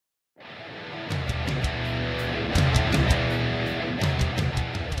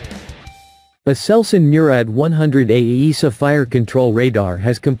ASELSAN MURAD 100 AESA Fire Control Radar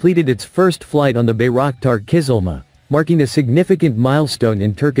has completed its first flight on the Bayraktar KIZILELMA, marking a significant milestone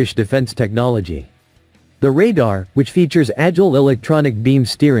in Turkish defense technology. The radar, which features agile electronic beam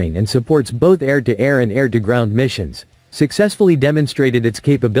steering and supports both air-to-air and air-to-ground missions, successfully demonstrated its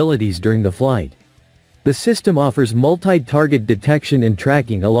capabilities during the flight. The system offers multi-target detection and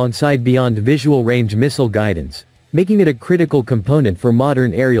tracking alongside beyond visual range missile guidance, making it a critical component for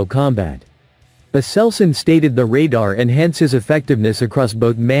modern aerial combat. ASELSAN stated the radar enhances effectiveness across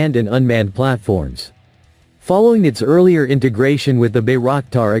both manned and unmanned platforms. Following its earlier integration with the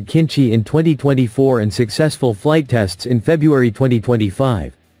Bayraktar KIZILELMA in 2024 and successful flight tests in February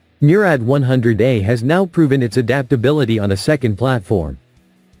 2025, MURAD 100A has now proven its adaptability on a second platform.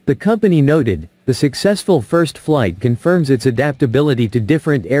 The company noted, the successful first flight confirms its adaptability to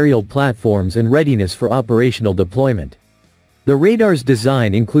different aerial platforms and readiness for operational deployment. The radar's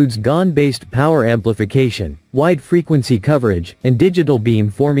design includes GaN-based power amplification, wide-frequency coverage, and digital beam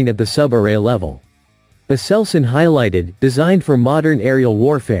forming at the sub-array level. ASELSAN highlighted, designed for modern aerial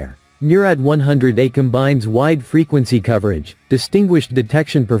warfare, MURAD 100A combines wide-frequency coverage, distinguished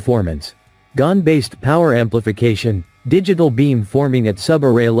detection performance, GaN-based power amplification, digital beam forming at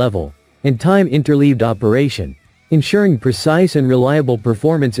sub-array level, and time-interleaved operation, ensuring precise and reliable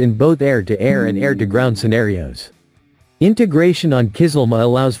performance in both air-to-air and air-to-ground scenarios. Integration on KIZILELMA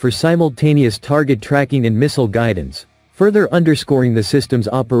allows for simultaneous target tracking and missile guidance, further underscoring the system's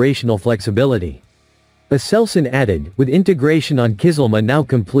operational flexibility. ASELSAN added, with integration on KIZILELMA now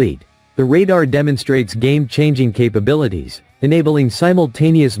complete, the radar demonstrates game-changing capabilities, enabling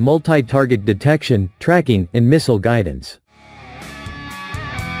simultaneous multi-target detection, tracking, and missile guidance.